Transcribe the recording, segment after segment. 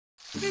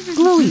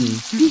Bluey,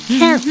 be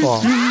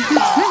careful.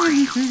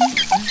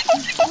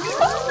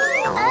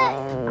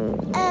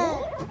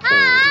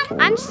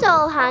 I'm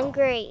so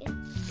hungry.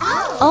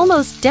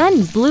 Almost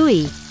done,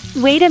 Bluey.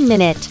 Wait a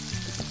minute.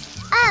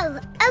 Oh,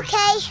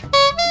 okay.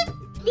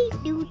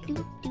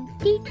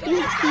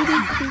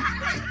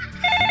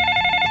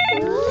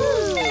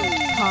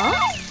 Huh?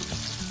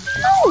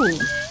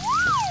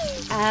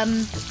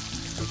 Oh.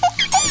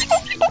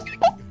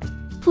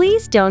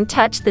 Please don't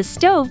touch the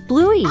stove,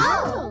 Bluey.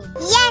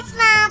 Yes,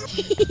 Mom.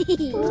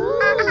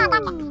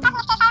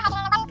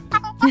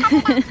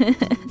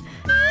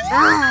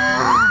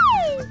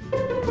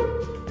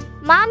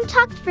 Mom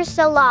talked for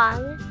so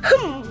long.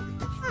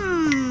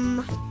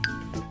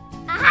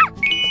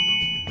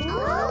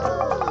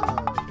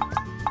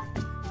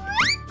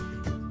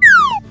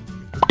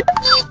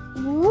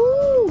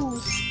 Ooh.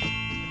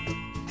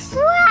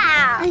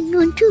 Wow. I'm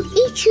going to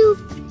eat you.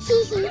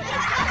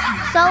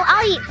 So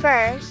I'll eat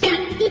first.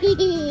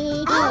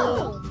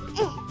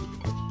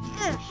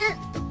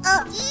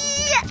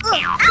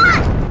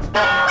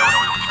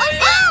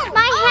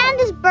 My hand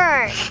is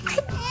burned.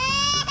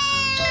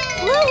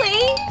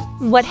 Bluey!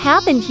 What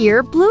happened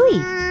here, Bluey?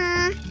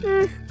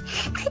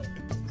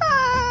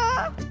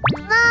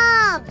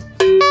 Mom.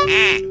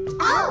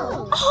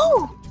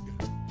 Oh!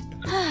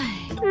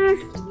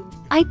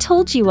 I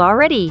told you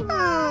already.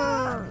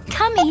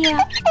 Come here.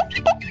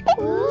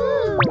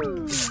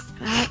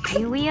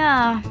 Here we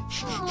are.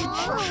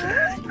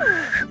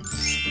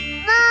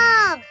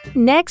 Mom.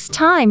 Next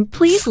time,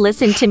 please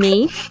listen to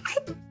me.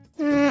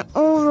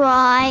 All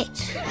right.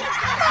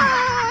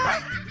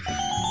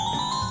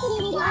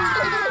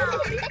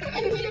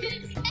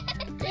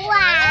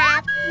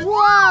 Wow.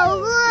 Whoa,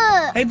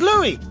 look. Hey,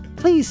 Bluey!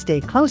 Please stay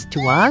close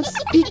to us.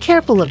 Be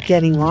careful of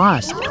getting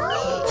lost.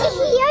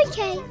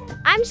 Okay.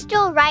 I'm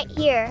still right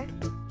here.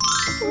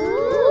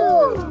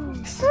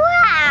 Ooh.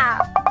 Wow.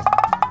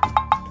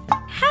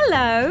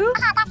 Hello.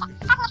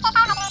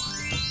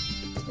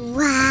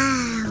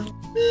 Wow.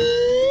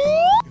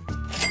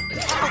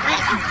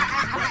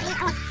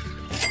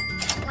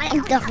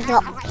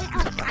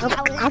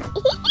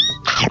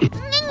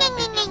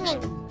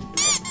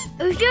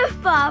 Is this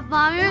Bob,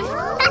 Mommy?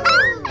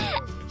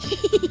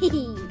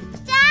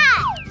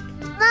 Dad!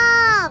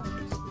 Mom!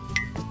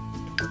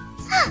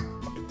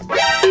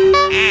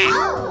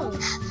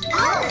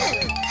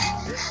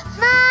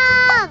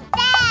 Mom!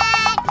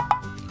 Dad!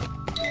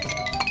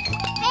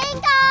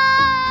 Bingo!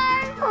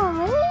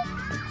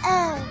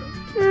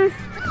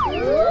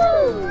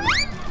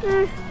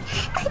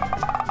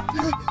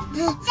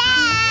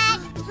 Dad!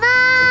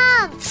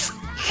 Mom!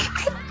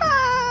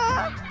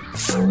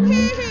 Oh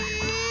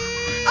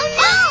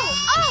no!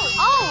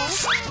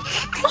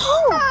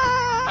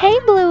 Oh! Hey,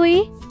 Bluey.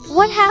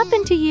 What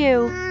happened to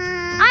you?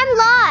 I'm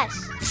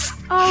lost.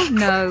 Oh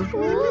no.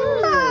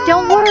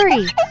 Don't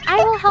worry.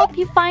 I will help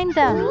you find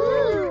them.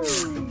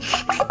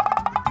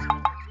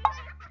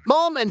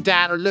 Mom and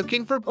Dad are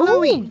looking for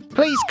Bluey.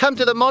 Please come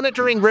to the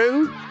monitoring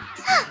room.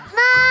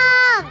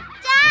 Mom!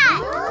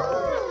 Dad!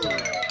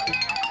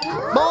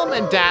 Mom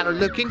and Dad are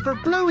looking for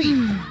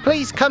Bluey.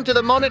 Please come to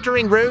the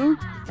monitoring room.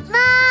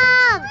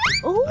 Mom!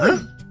 Oh.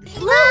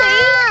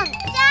 Mom!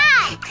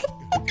 Dad!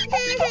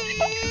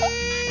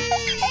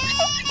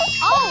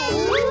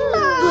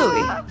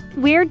 Bluey.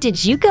 Where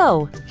did you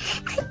go?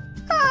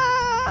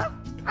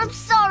 I'm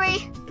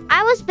sorry.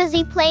 I was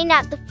busy playing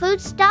at the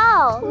food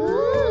stall.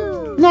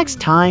 Next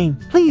time,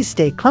 please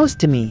stay close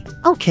to me,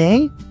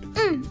 okay?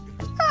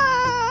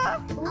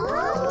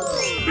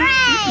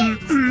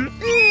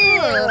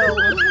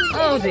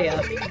 Oh dear.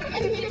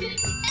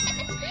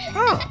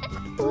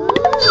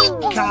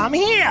 Come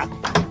here.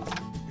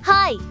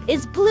 Hi,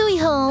 is Bluey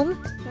home?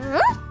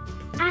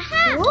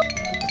 Aha!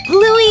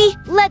 Bluey,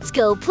 let's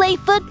go play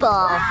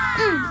football.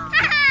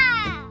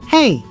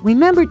 Hey,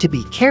 remember to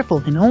be careful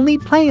and only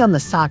play on the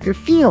soccer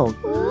field.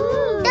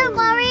 Don't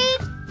worry.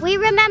 We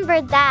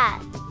remembered that.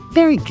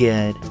 Very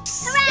good.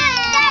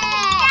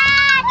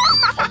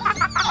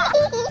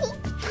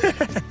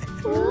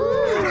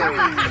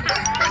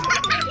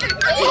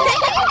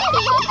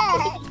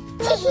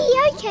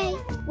 Okay.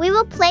 We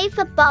will play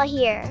football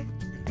here.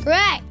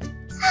 Right.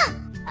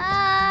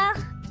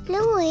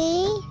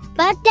 Bluey.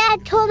 But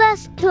Dad told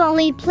us to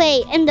only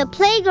play in the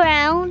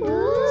playground.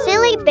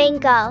 Silly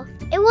Bingo.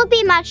 It will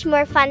be much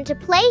more fun to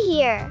play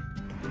here.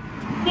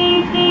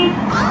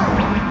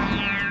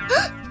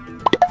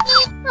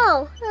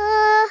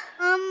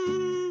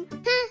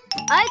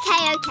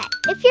 Okay.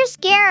 If you're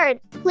scared,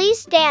 please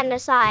stand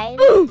aside.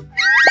 Look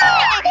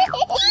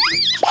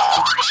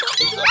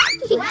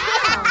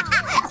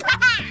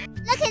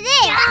at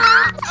this.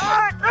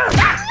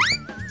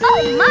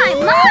 Oh my!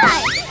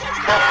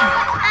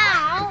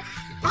 Ow.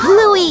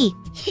 Bluey!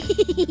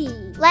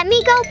 Let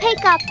me go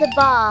pick up the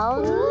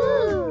ball.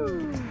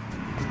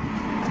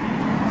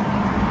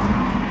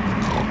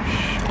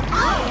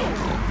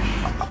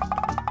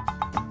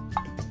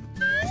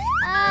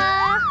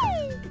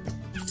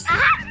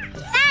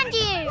 Found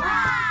you!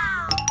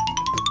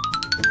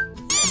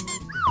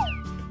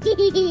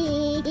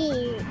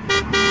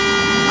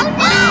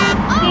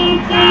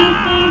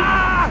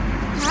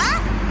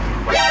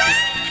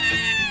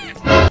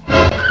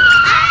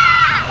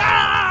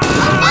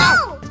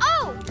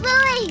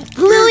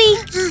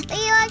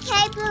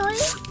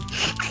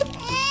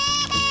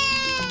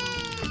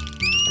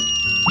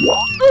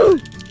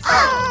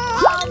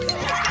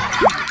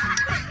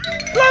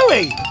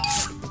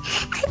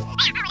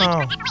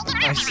 Oh,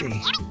 I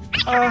see.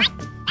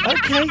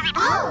 Okay.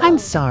 I'm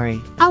sorry.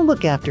 I'll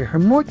look after her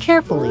more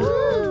carefully.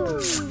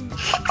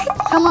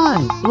 Come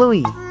on,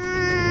 Bluey.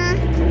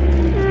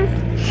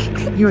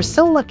 You're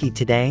so lucky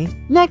today.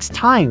 Next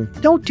time,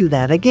 don't do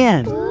that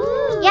again.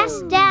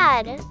 Yes,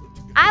 Dad.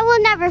 I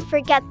will never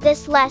forget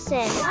this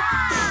lesson.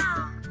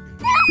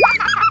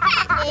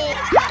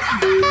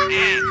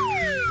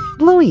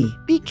 Bluey,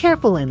 be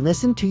careful and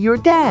listen to your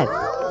dad.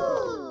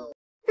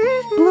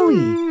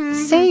 Bluey,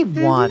 save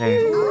water.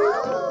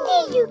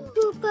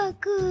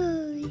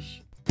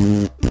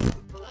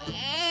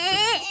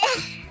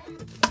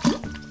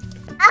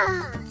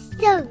 Ah,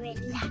 so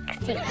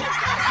relaxing.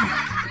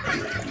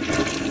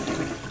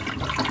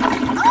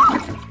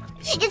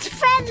 It's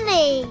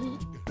friendly.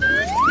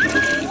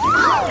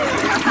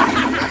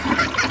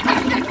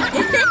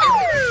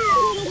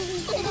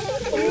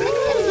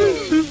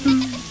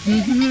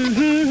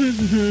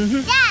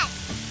 Dad,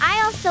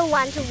 I also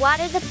want to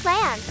water the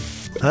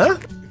plants. Huh?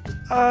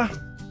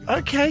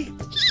 Okay.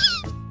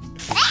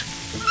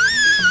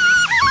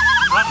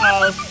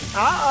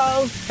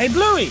 Uh-oh. Hey,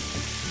 Bluey.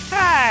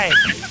 Hey!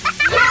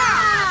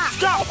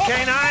 Stop,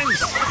 canines!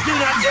 Do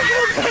not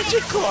tickle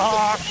magic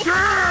clock!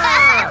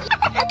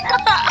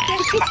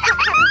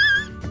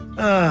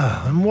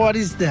 And what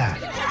is that?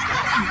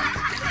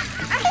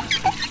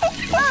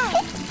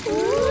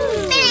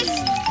 Finished.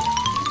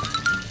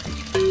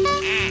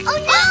 Oh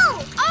no!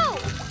 Oh!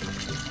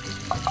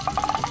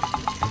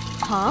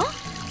 Huh?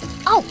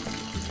 Oh!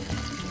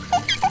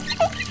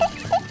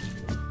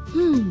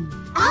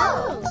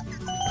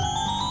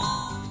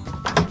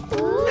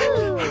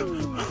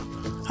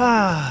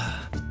 Oh!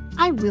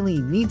 I really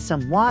need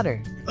some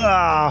water.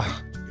 Oh.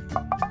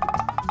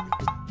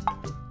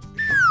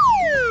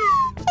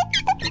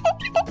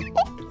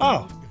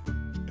 Huh?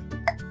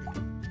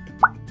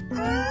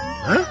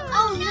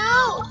 Oh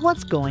no!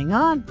 What's going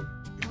on?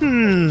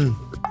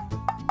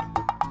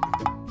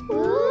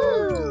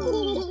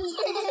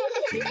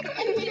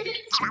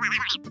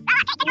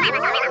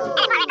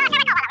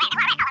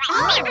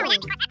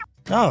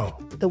 Oh.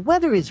 The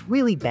weather is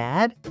really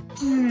bad.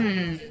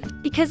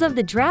 Because of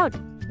the drought,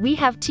 we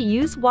have to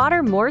use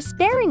water more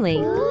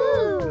sparingly.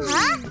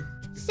 Huh?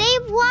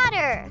 Save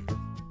water.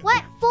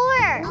 What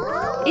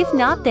for? If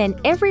not, then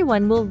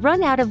everyone will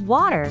run out of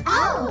water.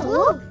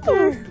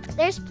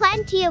 There's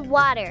plenty of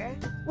water.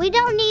 We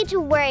don't need to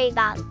worry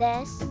about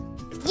this.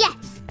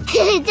 Yes.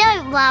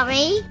 Don't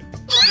worry.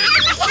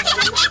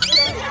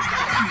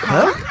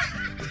 Huh?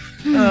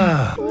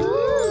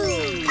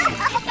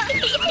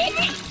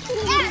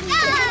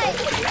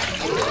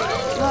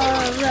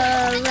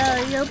 Row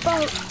your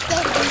boat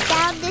gently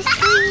down the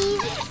stream.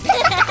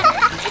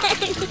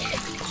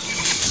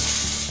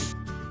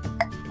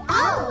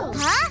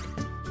 Huh?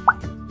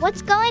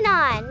 What's going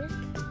on?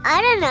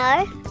 I don't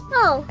know.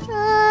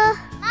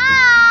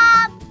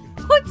 Mom!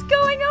 What's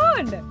going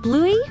on?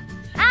 Bluey?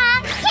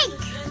 Pink!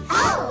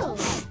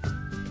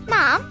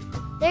 Mom,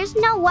 there's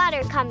no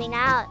water coming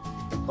out.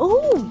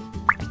 Oh!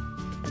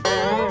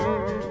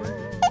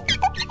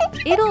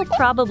 It'll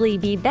probably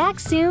be back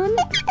soon.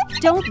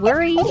 Don't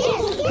worry.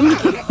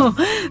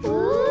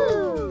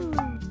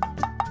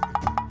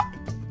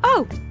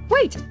 Oh,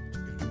 wait.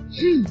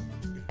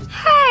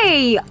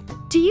 Hey!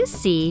 Do you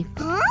see?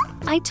 Huh?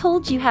 I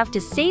told you have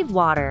to save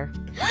water.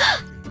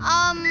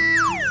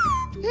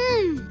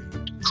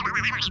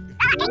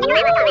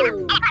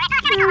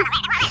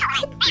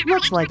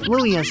 Looks like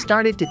Bluey has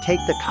started to take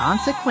the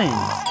consequence.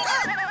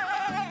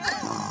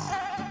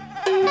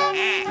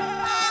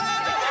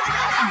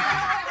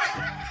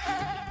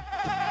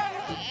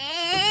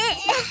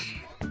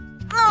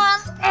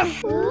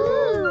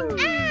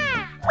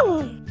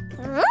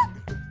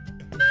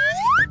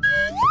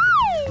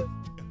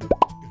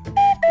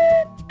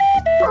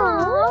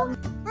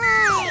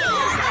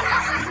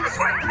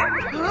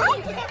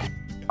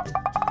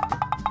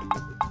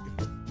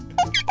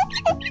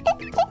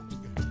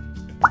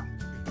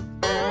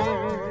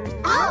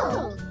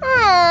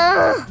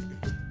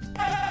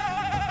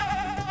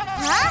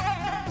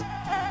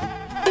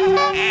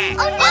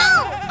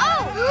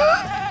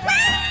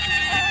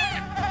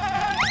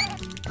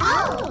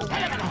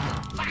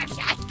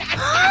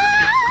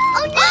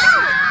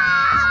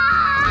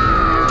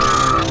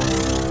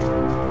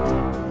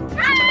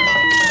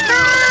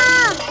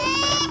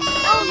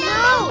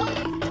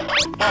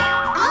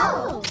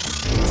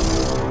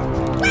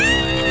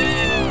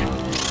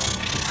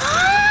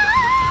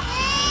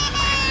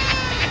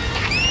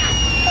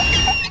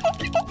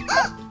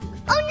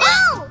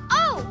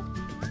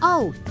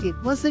 Oh, it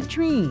was a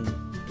dream.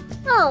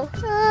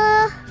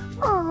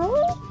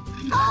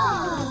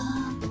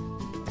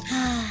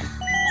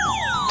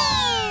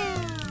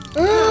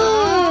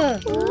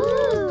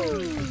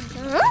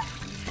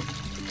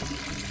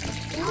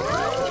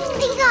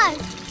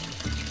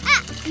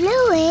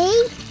 Bluey?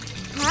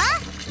 Huh?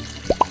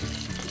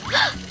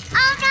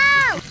 Oh no!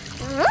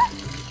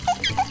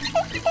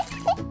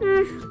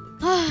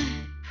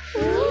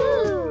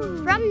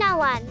 From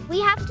now on,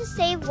 we have to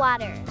save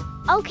water.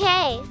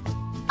 Okay.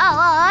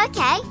 Oh,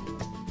 okay.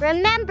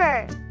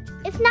 Remember,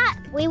 If not,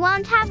 we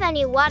won't have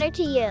any water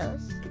to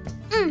use.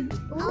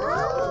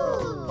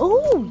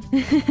 Oh!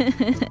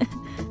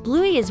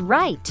 Bluey is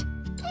right.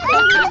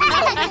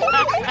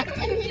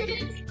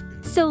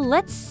 So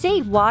let's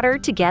save water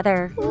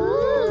together.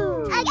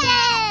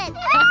 Again!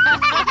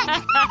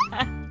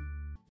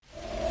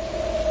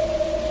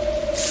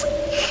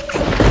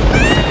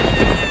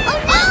 Oh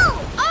no!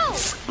 Oh!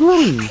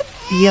 Bluey,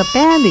 the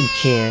abandoned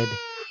kid.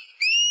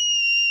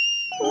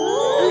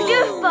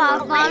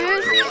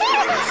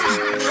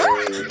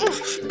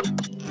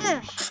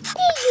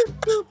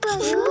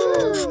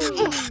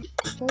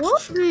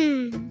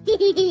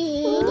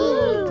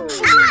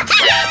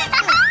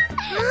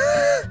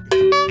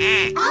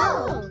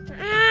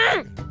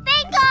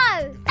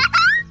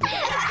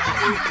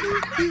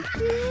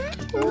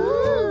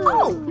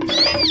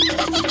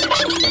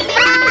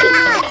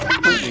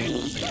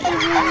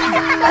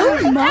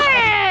 Oh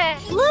my!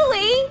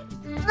 Bluey!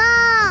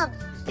 Mom!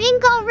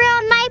 Bingo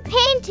ruined my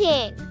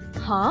painting.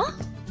 Huh?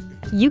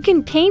 You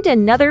can paint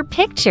another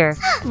picture,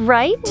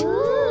 right?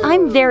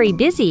 I'm very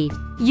busy.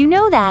 You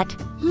know that.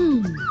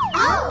 Oh!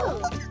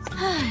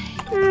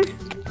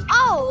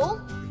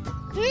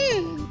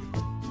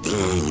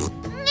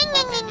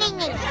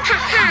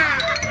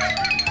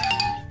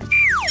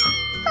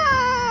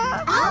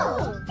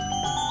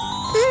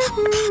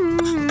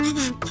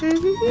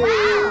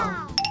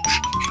 Wow!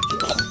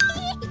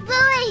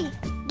 Bluey!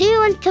 Do you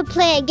want to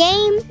play a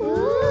game?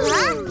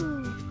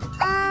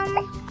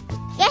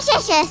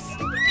 Yes.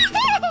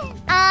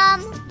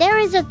 There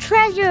is a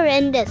treasure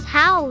in this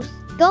house.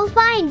 Go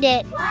find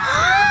it.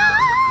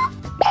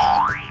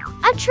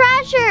 A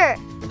treasure!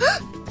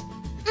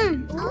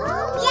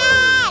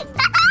 Yay!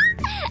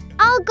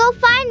 I'll go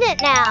find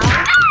it now.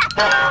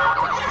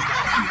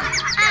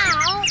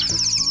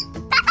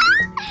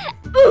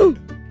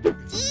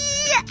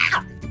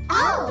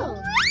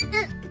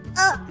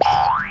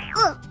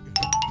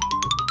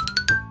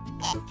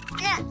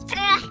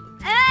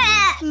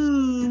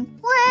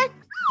 What?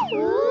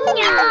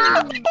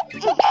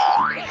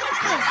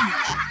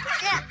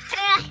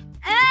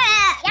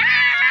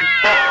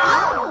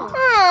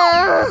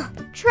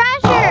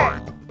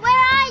 Treasure!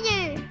 Where are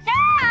you?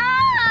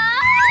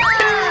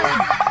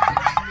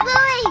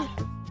 Bluey!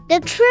 The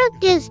truth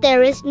is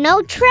there is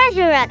no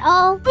treasure at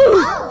all.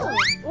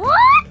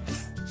 What?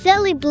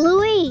 Silly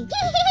Bluey.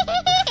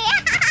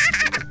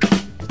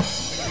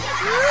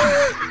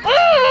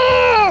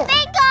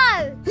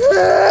 Bingo!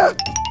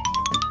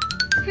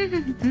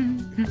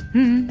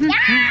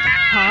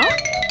 Huh?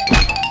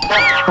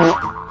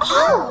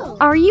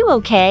 Are you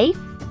okay?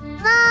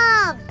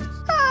 Mom!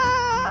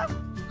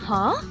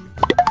 Huh?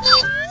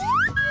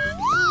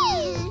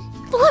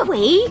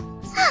 Bluey?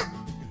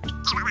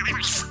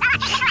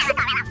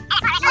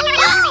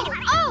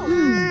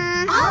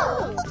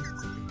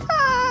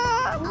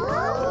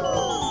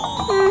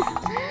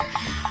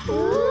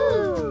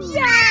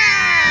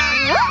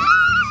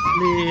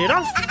 Lid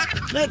off.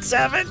 Let's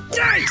have a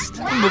taste.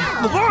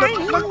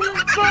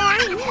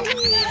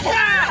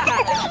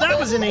 That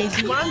was an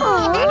easy one.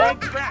 And a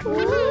crack.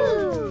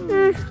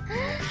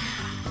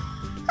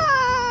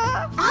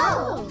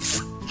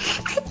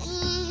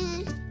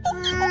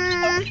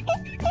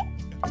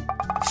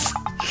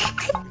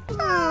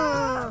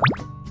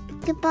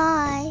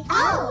 Goodbye.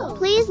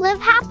 Please live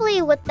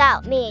happily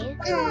without me.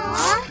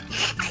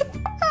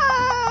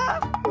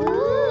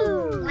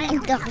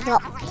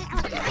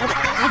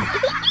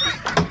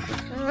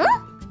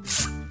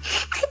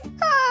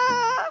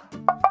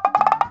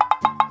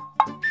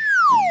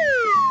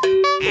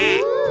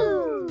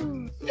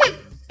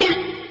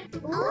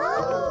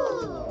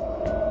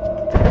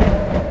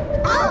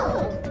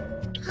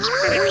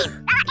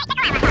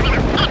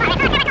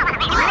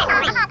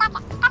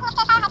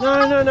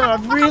 No,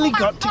 I've really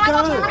got to go.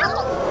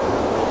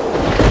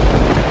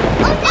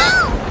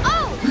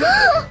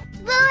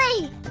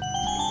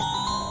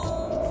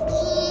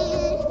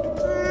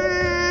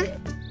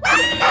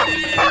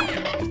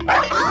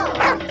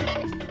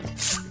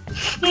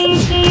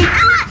 Bluey!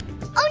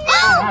 Oh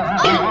no!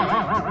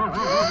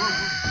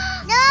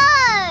 No!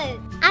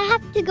 I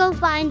have to go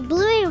find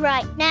Bluey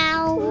right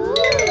now.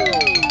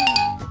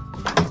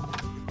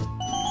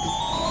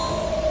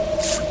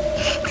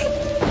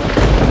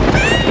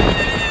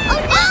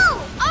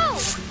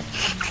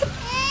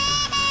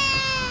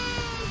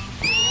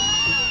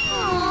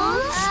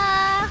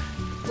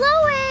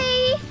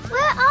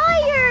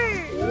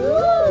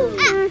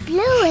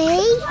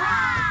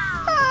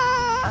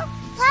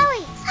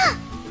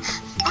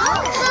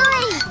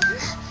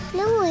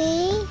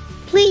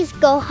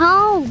 Go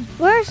home.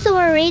 We're so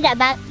worried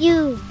about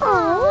you.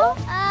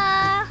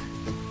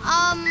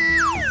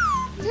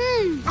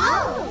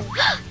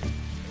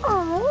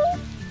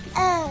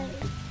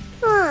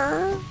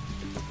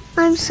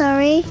 I'm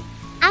sorry.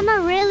 I'm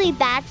a really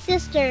bad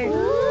sister.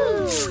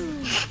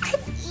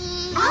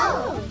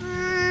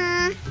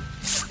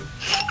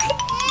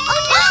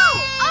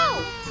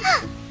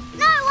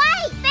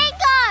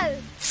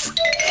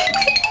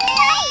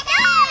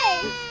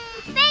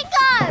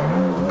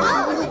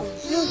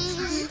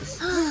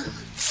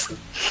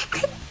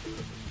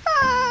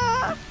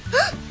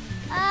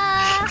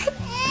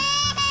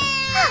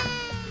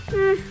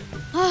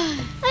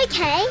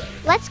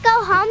 Let's go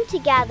home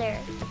together.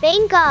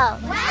 Bingo.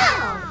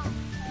 Wow.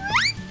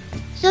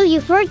 So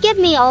you forgive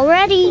me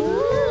already?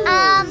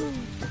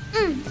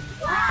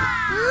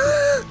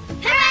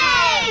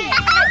 Hooray!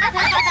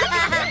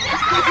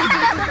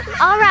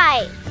 All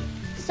right.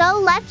 So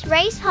let's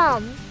race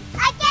home.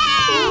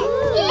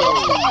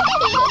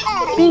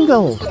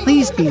 Bingo,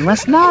 please be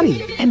less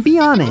naughty and be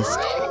honest.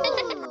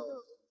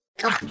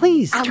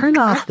 Please turn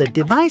off the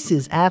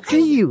devices after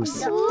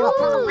use.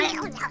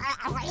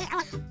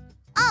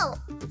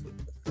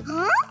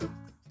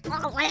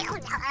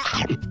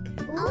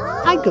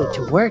 I go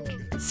to work.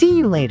 See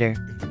you later.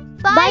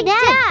 Bye,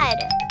 Dad.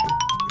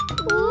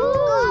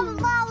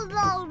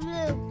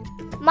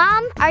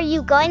 Mom, are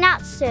you going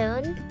out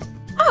soon?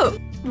 Oh,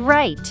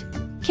 right.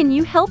 Can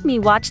you help me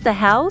watch the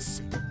house?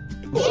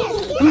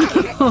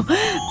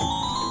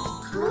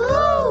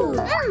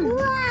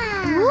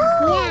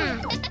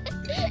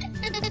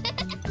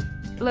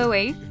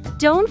 Bluey,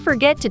 don't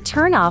forget to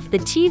turn off the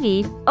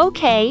TV,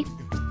 okay?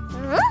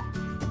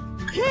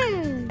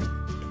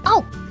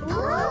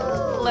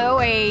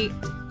 Bluey.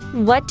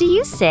 What do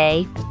you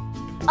say?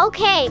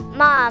 Okay,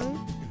 Mom.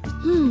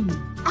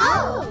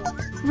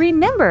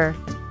 Remember,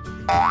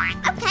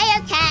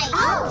 Okay.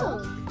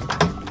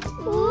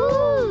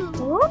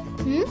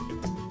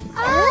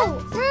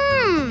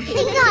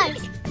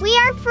 We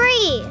are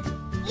free.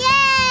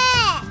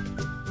 Yeah!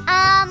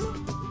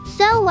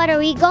 So what are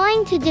we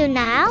going to do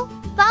now?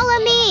 Follow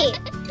me.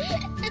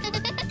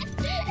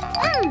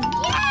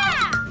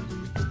 Yeah!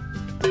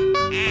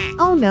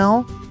 Oh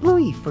no,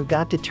 Bluey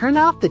forgot to turn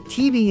off the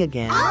TV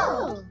again.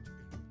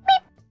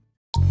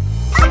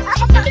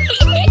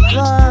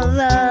 Row,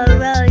 row,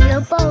 row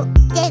your boat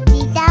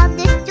gently down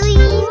the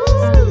stream.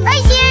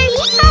 Right here,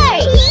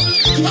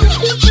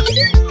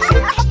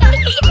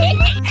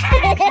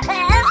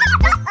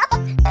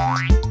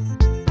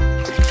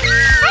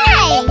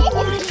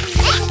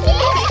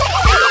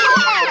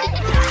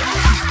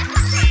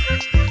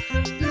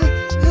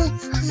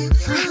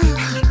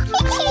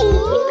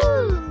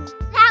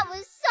 That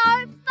was so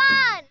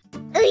fun.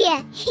 Oh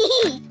yeah.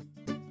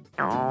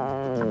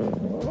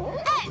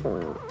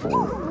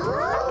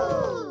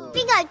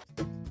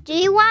 Do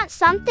you want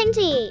something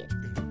to eat?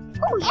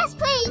 Oh yes,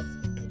 please.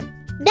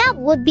 That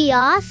would be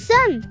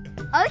awesome.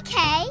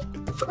 Okay.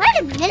 Wait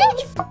a minute.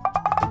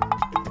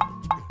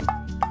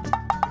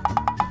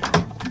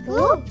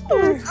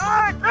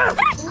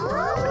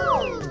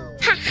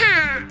 Ha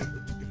ha.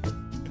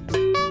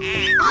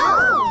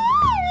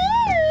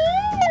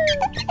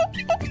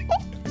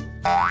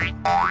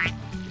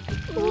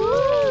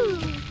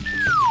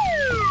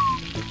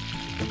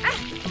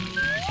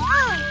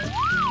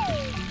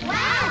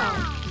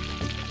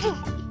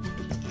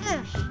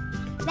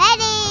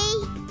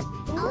 Ready?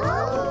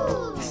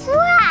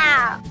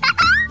 Wow.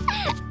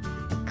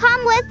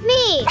 Come with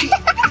me.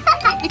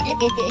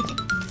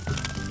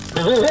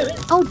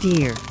 Oh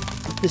dear,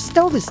 the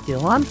stove is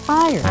still on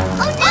fire.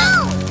 Oh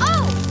no!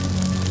 Oh!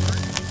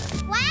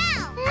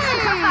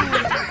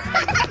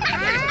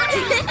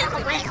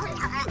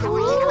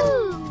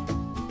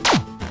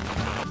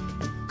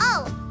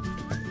 Oh!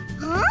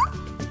 Huh?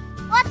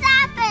 What's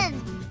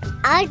happened?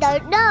 I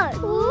don't know.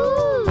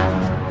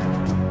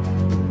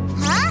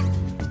 Huh?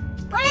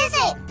 What is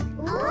it?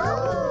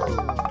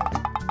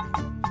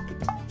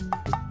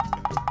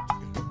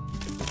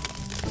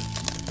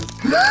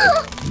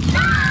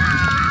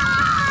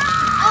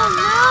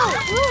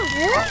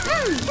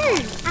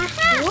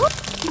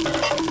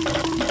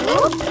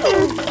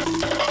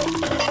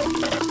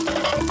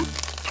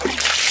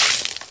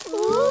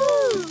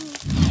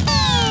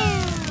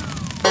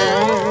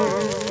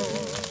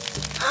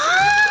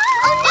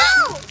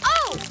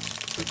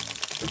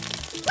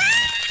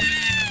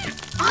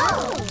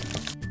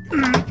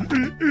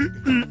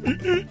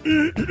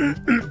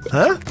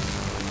 Huh?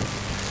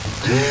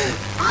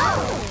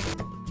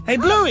 Hey,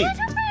 Bluey!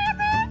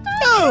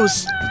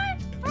 Ghost!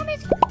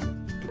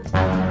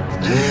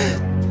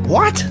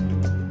 What?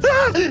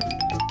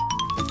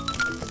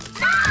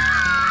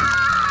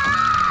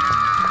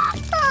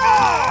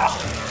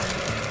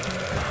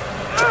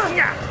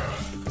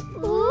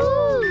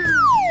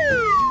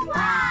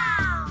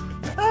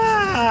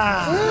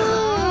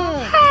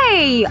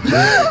 hey!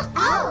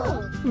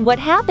 What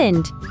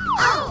happened?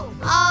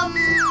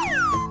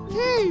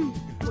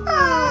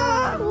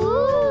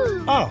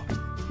 Oh,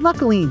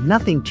 Luckily,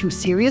 nothing too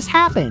serious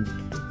happened.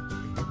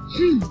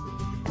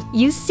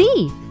 You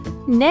see,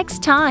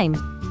 next time,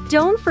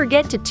 don't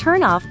forget to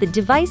turn off the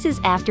devices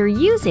after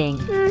using.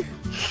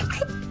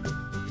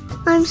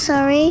 I'm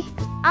sorry.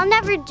 I'll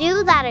never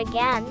do that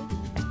again.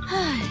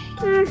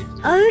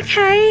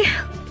 Okay.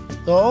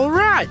 all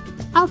right.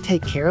 I'll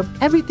take care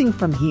of everything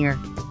from here.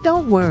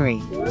 Don't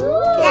worry.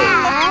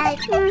 Dad.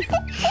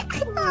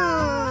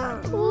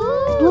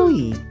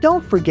 Bluey,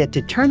 don't forget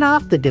to turn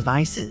off the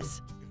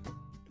devices.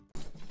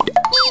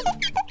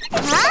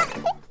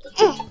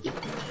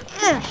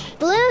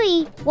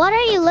 Bluey, what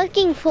are you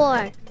looking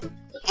for?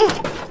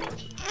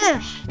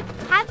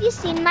 Have you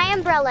seen my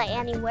umbrella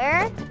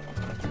anywhere?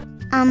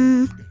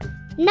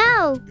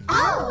 No.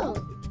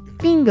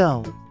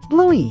 Bingo!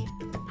 Bluey,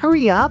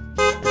 hurry up!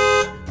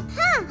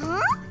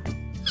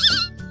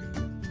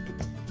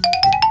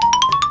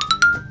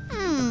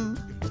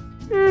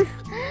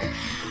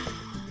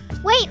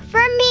 Wait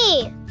for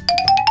me!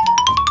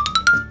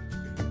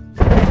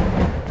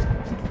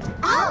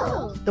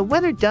 The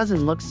weather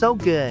doesn't look so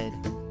good.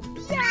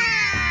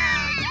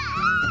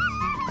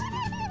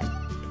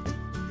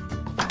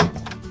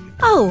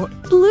 Oh,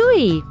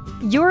 Bluey,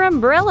 your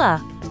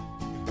umbrella.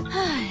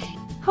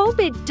 Hope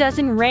it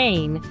doesn't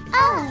rain.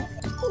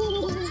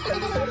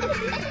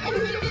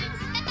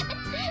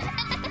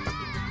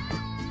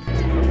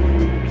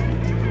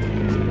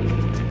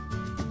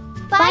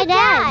 Bye,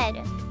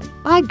 Dad!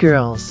 Bye,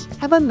 girls.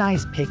 Have a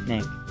nice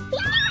picnic.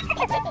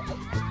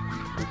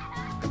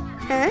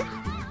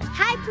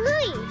 Hi,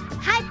 Bluey!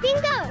 Hi,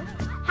 Bingo!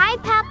 Hi,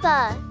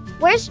 Papa!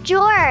 Where's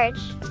George?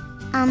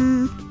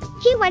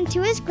 He went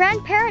to his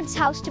grandparents'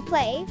 house to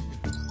play.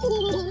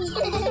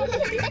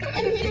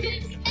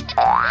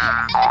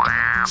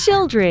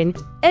 Children,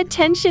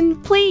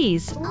 attention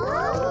please.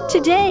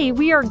 Today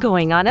we are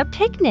going on a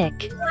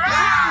picnic.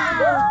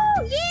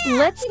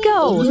 Let's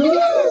go.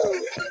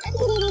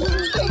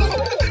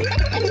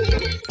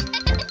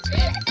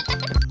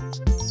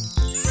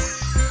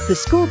 The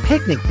school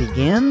picnic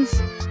begins.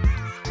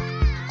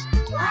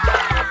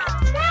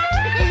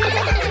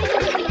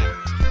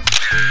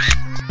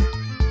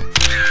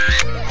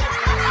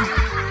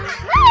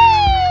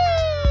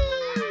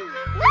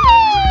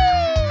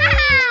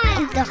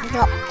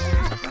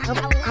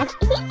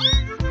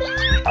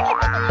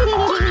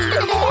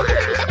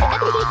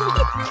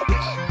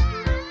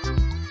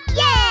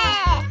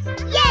 Yeah!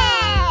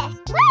 Yeah!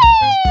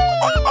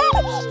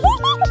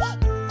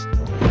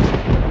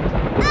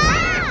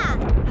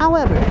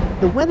 However,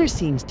 the weather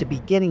seems to be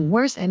getting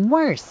worse and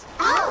worse.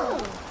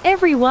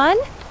 Everyone,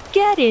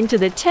 get into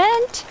the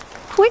tent.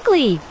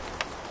 Quickly.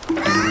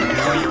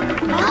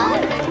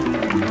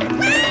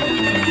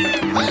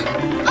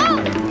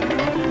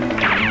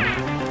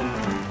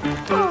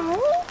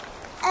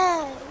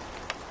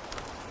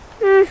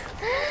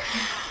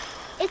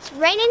 It's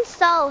raining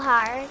so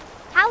hard.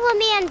 How will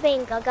me and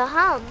Bingo go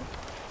home?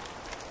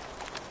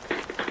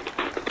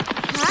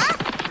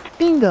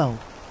 Bingo!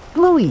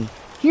 Bluey,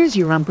 here's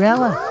your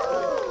umbrella.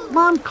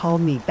 Mom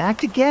called me back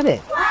to get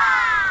it.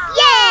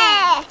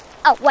 Yeah!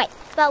 Oh, wait.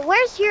 But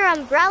where's your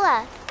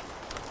umbrella?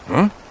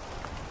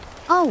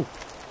 Oh,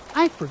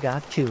 I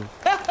forgot to.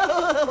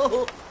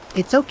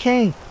 It's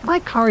okay. My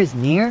car is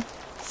near.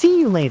 See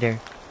you later.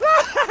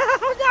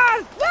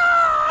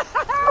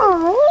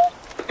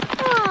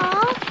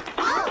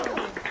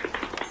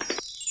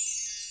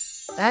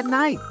 That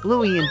night,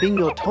 Bluey and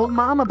Bingo told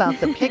Mom about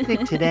the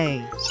picnic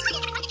today.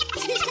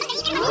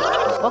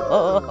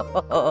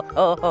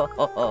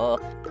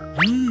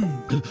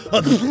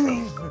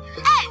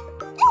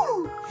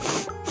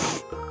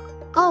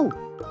 Oh,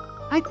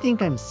 I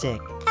think I'm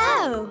sick.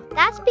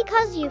 That's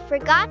because you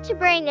forgot to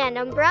bring an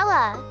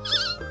umbrella.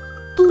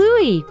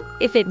 Bluey,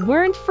 if it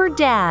weren't for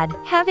Dad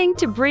having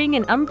to bring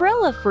an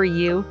umbrella for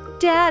you,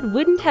 Dad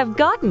wouldn't have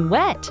gotten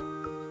wet.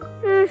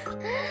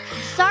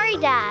 Sorry,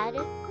 Dad.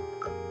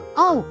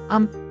 Oh,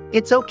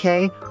 it's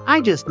okay. I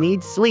just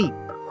need sleep.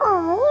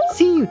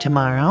 See you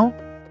tomorrow.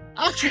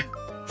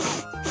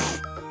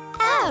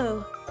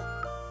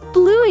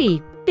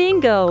 Bluey,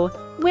 Bingo,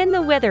 when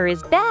the weather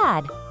is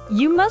bad,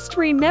 you must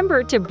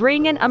remember to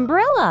bring an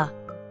umbrella.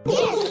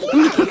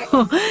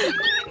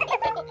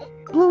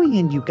 Bluey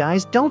and you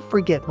guys don't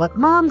forget what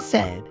Mom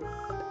said.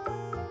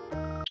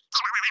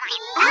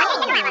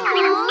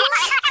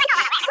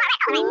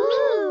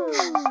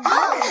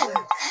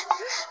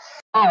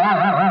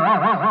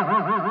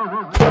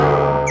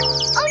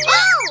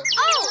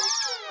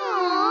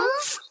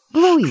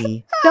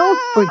 Bluey, don't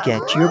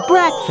forget your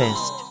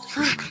breakfast.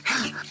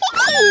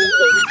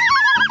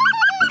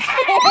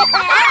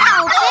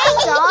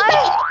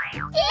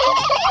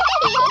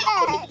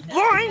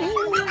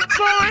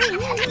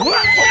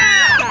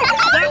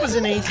 That was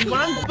an easy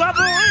one.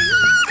 Bye-bye.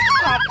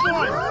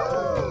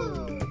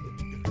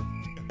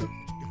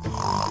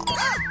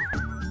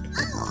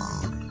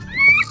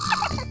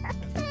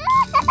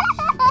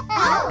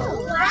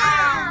 Oh,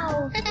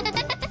 wow!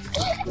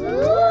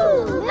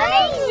 Ooh,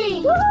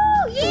 amazing!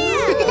 Ooh, yeah!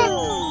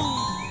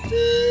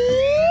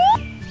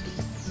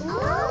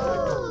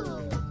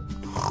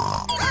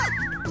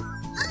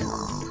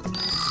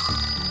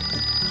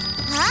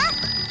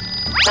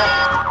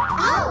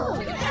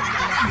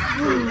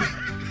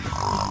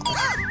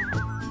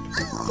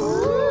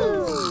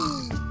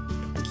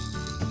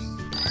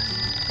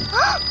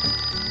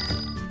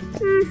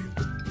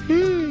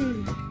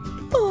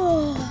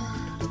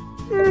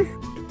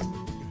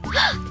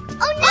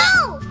 Oh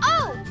no!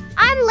 Oh,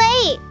 I'm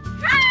late.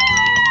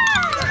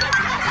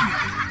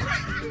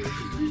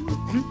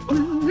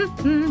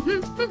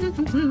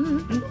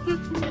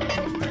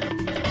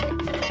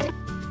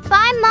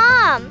 Bye,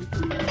 Mom.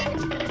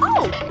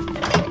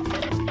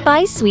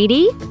 Bye,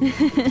 sweetie.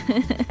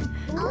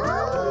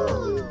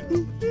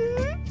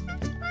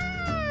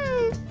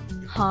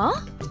 Huh?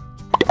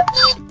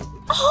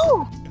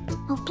 Oh,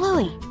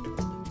 Bluey.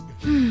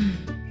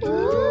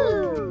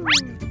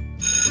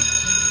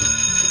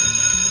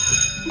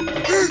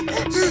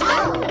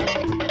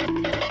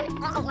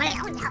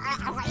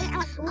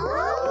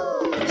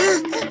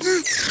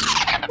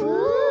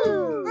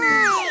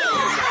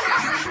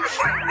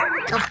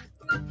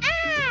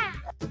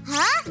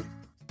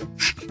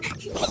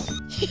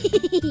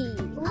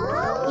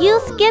 You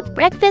skip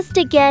breakfast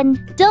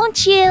again,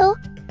 don't you?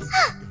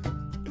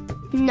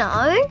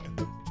 No.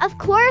 Of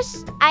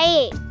course,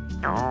 I ate.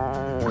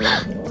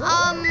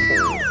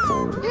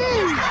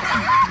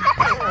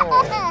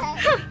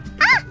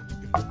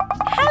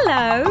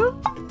 Hello.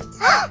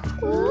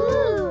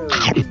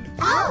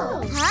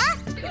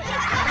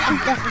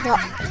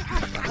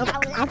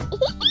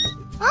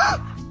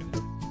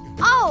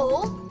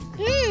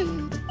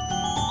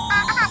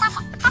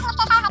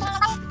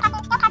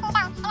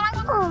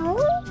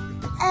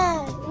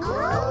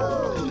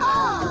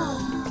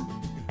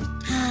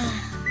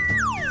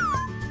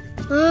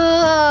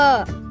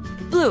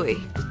 Bluey.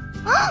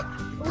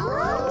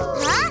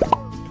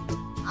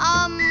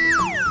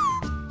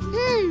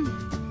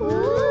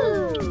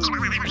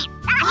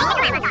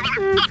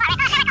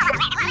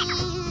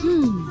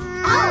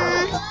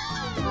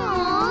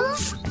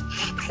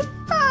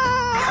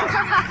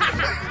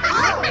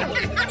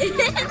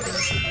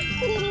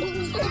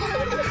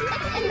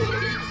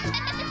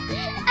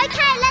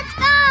 Okay, let's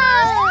go.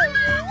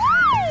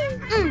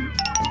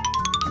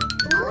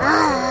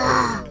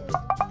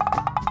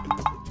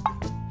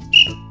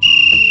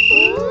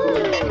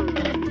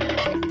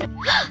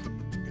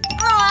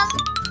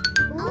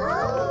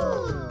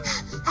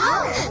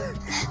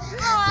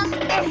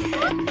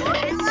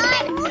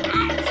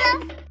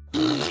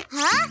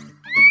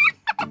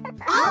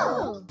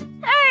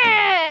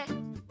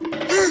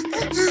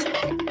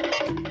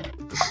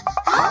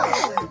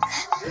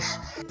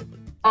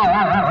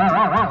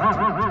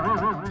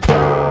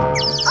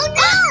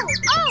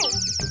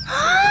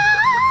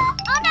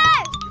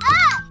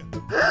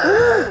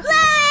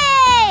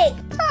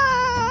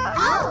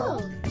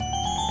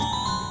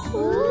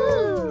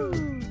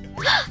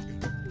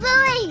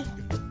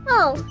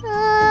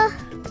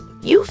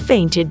 You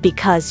fainted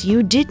because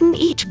you didn't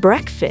eat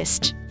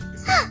breakfast.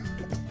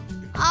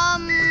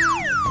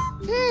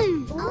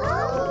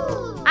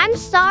 I'm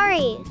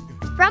sorry.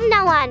 From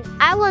now on,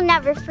 I will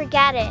never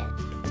forget it.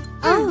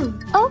 Oh,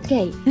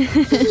 okay.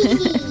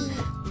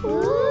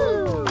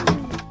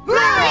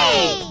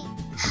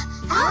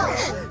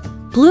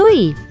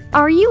 Bluey,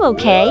 are you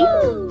okay?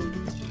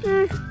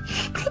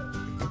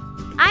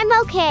 I'm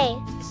okay.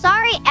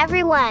 Sorry,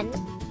 everyone.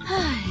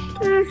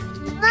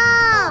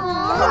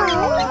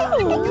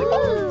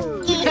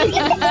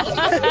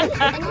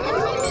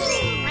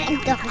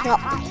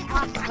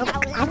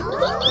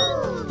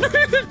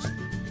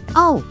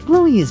 Oh,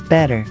 Bluey is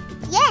better.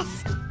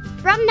 Yes.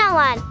 From now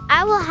on,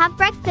 I will have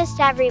breakfast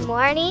every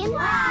morning.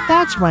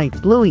 That's right,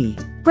 Bluey.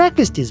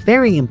 Breakfast is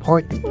very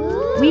important.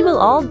 We will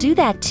all do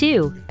that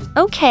too.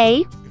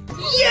 Okay.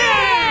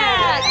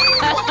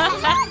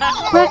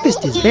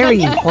 Breakfast is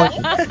very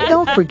important.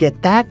 Don't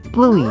forget that,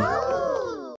 Bluey.